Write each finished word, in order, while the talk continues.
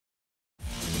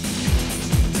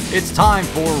It's time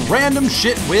for Random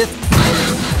Shit with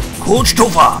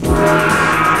Coach-Topher.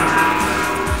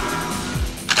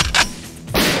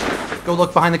 Go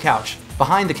look behind the couch.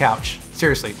 Behind the couch.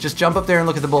 Seriously, just jump up there and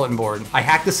look at the bulletin board. I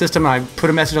hacked the system and I put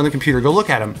a message on the computer. Go look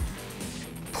at him.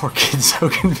 Poor kid's so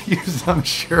confused, I'm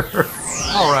sure.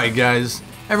 Alright guys,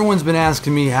 everyone's been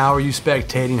asking me how are you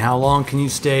spectating, how long can you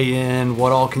stay in,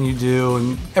 what all can you do,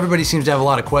 and everybody seems to have a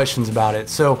lot of questions about it.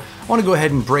 So I want to go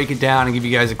ahead and break it down and give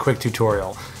you guys a quick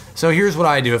tutorial. So here's what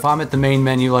I do. If I'm at the main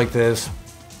menu like this,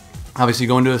 obviously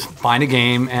go into find a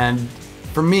game, and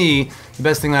for me, the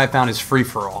best thing that I found is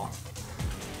free-for-all.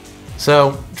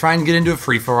 So try and get into a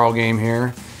free-for-all game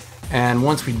here, and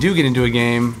once we do get into a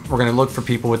game, we're going to look for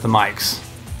people with the mics.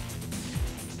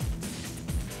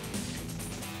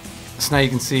 So now you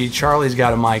can see Charlie's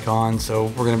got a mic on, so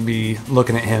we're going to be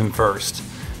looking at him first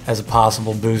as a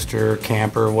possible booster,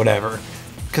 camper, whatever.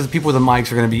 Because the people with the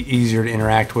mics are going to be easier to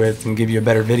interact with and give you a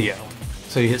better video.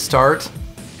 So you hit start,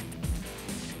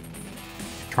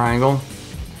 triangle,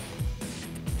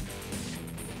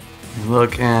 you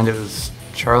look, and it was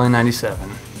Charlie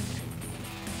 97.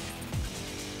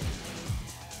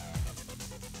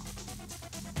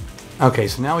 Okay,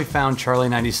 so now we found Charlie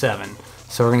 97.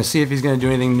 So we're going to see if he's going to do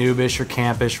anything noobish or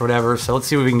campish or whatever. So let's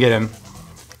see if we can get him.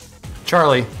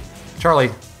 Charlie.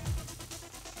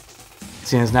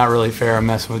 See, it's not really fair I'm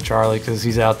messing with Charlie because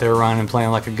he's out there running and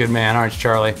playing like a good man, aren't you,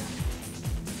 Charlie?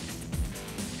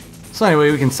 So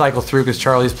anyway, we can cycle through because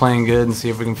Charlie's playing good and see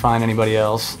if we can find anybody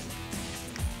else.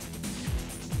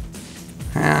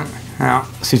 And now,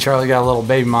 see, Charlie got a little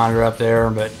baby monitor up there,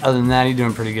 but other than that, he's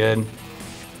doing pretty good.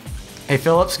 Hey,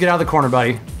 Phillips, get out of the corner,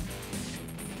 buddy.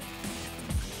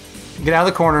 Get out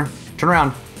of the corner. Turn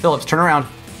around. Phillips, turn around.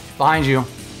 Behind you.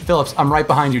 Phillips, I'm right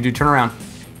behind you, dude. Turn around.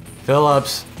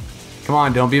 Phillips. Come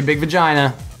on, don't be a big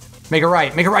vagina. Make it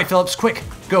right. Make it right, Phillips. Quick.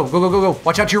 Go.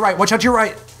 Watch out to your right. Watch out to your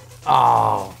right.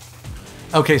 Oh.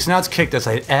 Okay, so now it's kicked us.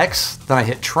 I hit X, then I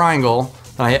hit triangle,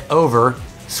 then I hit over.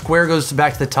 Square goes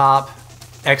back to the top.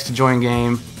 X to join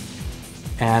game.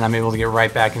 And I'm able to get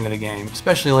right back into the game,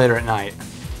 especially later at night.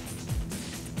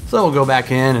 So we'll go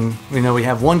back in, and we know we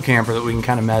have one camper that we can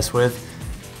kind of mess with.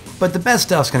 But the best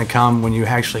stuff's going to come when you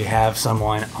actually have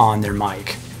someone on their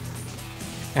mic.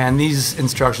 And these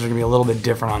instructions are going to be a little bit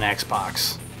different on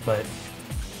Xbox. But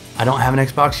I don't have an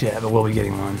Xbox yet, but we'll be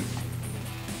getting one.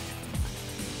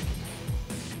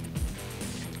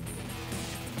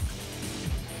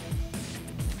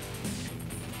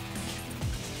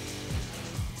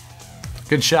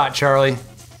 Good shot, Charlie.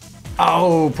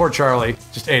 Oh, poor Charlie.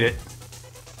 Just ate it.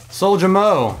 Soldier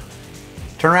Mo.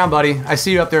 Turn around, buddy. I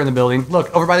see you up there in the building.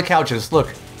 Look, over by the couches. Look.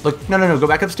 No. Go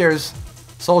back upstairs.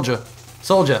 Soldier.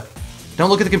 Don't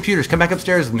look at the computers. Come back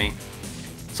upstairs with me.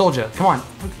 Soldier, come on.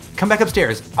 Come back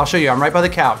upstairs. I'll show you. I'm right by the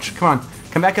couch. Come on.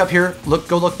 Come back up here.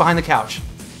 Go look behind the couch.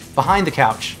 Behind the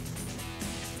couch.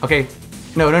 Okay.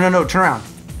 No. Turn around.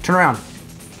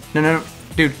 No.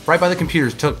 Dude, right by the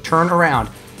computers. Turn around.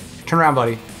 Turn around,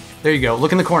 buddy. There you go.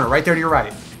 Look in the corner. Right there to your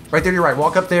right.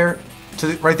 Walk up there.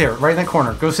 Right there, right in that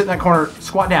corner. Go sit in that corner.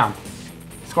 Squat down.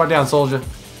 Squat down, soldier.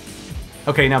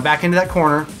 Okay, now back into that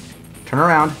corner. Turn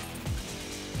around.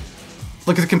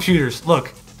 Look at the computers.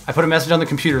 Look, I put a message on the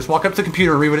computers. Walk up to the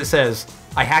computer and read what it says.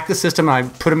 I hacked the system and I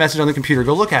put a message on the computer.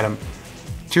 Go look at them.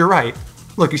 To your right.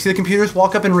 Look, you see the computers?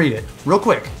 Walk up and read it. Real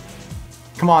quick.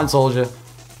 Come on, soldier.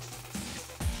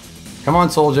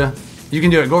 You can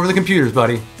do it. Go over the computers,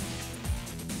 buddy.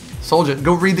 Soldier,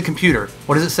 go read the computer.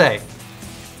 What does it say?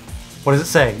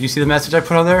 You see the message I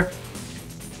put on there?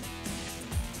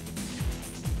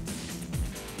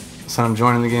 So I'm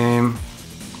joining the game.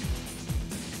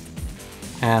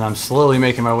 And I'm slowly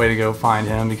making my way to go find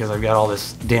him because I've got all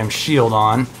this damn shield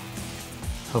on.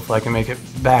 Hopefully I can make it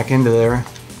back into there.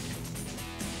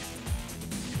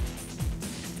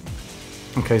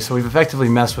 Okay, so we've effectively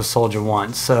messed with Soldier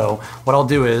once. So what I'll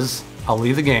do is I'll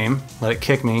leave the game, let it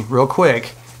kick me real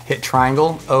quick, hit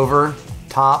triangle, over,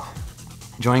 top,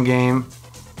 join game,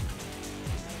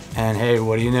 and hey,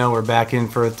 what do you know, we're back in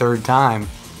for a third time.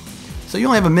 So you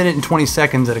only have 1 minute and 20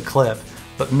 seconds at a clip,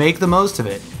 but make the most of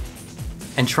it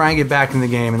and try and get back in the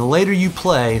game. And the later you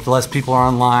play, the less people are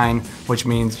online, which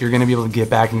means you're going to be able to get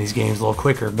back in these games a little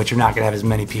quicker, but you're not going to have as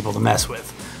many people to mess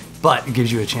with. But it gives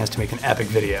you a chance to make an epic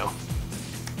video.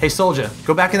 Hey soldier,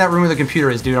 go back in that room where the computer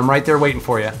is, dude. I'm right there waiting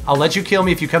for you. I'll let you kill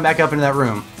me if you come back up into that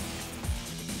room.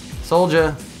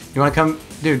 Soldier, you want to come?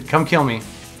 Dude, come kill me.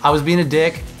 I was being a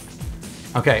dick.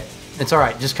 Okay, it's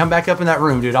alright. Just come back up in that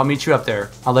room, dude. I'll meet you up there.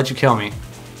 I'll let you kill me.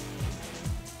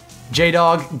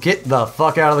 J-Dog, get the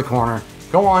fuck out of the corner.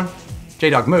 Go on.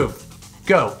 J-Dog, move.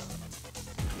 Go.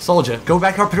 Soldier, go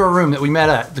back up to our room that we met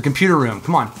at, the computer room.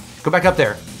 Come on, go back up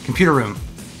there. Computer room.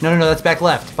 No, that's back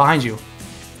left, behind you.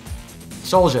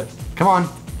 Soldier, come on.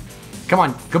 Come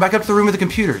on, go back up to the room with the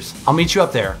computers. I'll meet you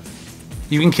up there.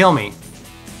 You can kill me.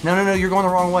 No, you're going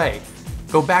the wrong way.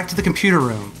 Go back to the computer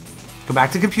room. Go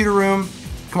back to the computer room.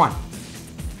 Come on.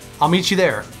 I'll meet you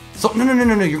there. So, no,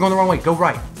 you're going the wrong way. Go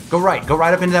right. Go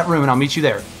right up into that room and I'll meet you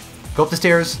there. Go up the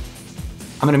stairs.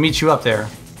 I'm gonna meet you up there.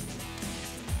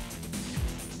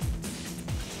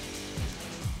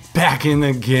 Back in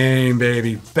the game,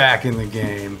 baby. Back in the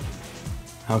game.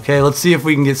 Okay, let's see if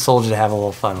we can get Soldier to have a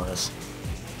little fun with us.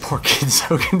 Poor kid's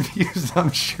so confused,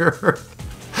 I'm sure.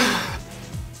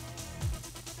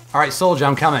 All right, Soldier,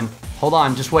 I'm coming. Hold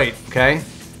on, just wait, okay?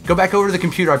 Go back over to the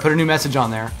computer. I put a new message on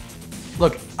there.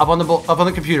 Look, up on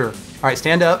the computer. All right,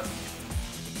 stand up.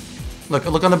 Look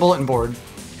on the bulletin board.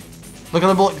 Look on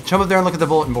the bullet. Jump up there and look at the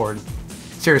bulletin board.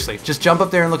 Seriously, just jump up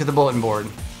there and look at the bulletin board.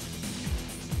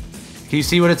 Can you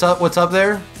see what's up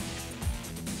there?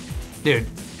 Dude,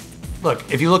 look,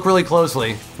 if you look really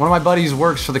closely, one of my buddies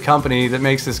works for the company that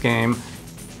makes this game.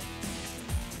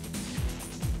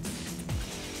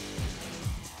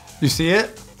 You see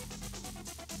it?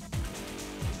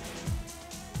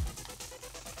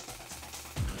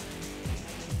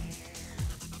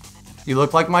 You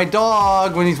look like my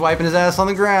dog when he's wiping his ass on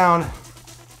the ground.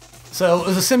 So it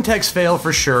was a Simtex fail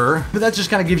for sure, but that just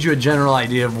kind of gives you a general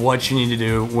idea of what you need to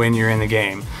do when you're in the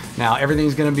game. Now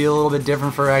everything's gonna be a little bit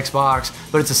different for Xbox,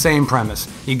 but it's the same premise.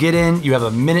 You get in, you have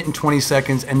 1 minute and 20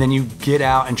 seconds, and then you get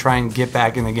out and try and get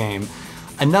back in the game.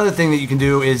 Another thing that you can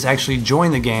do is actually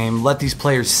join the game, let these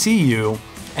players see you,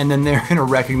 and then they're gonna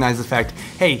recognize the fact,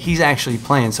 hey, he's actually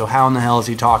playing, so how in the hell is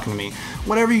he talking to me?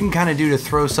 Whatever you can kind of do to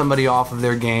throw somebody off of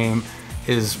their game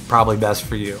is probably best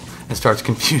for you. And starts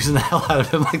confusing the hell out of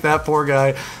him, like that poor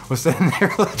guy was sitting there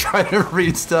trying to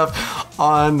read stuff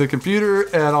on the computer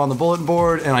and on the bulletin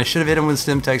board, and I should have hit him with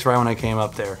Simtex right when I came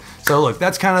up there. So look,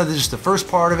 that's kind of just the first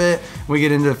part of it. We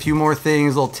get into a few more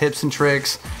things, little tips and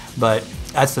tricks, but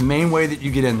that's the main way that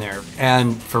you get in there.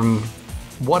 And from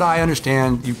what I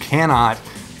understand, you cannot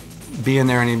be in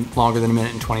there any longer than 1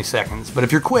 minute and 20 seconds. But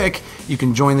if you're quick, you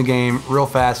can join the game real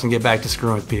fast and get back to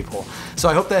screwing with people. So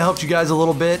I hope that helped you guys a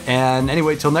little bit. And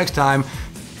anyway, till next time,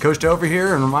 Coach-Topher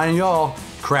here and reminding y'all,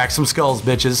 crack some skulls,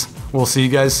 bitches. We'll see you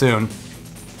guys soon.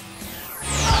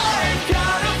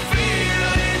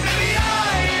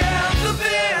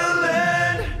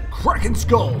 Cracking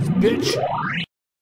skulls, bitch.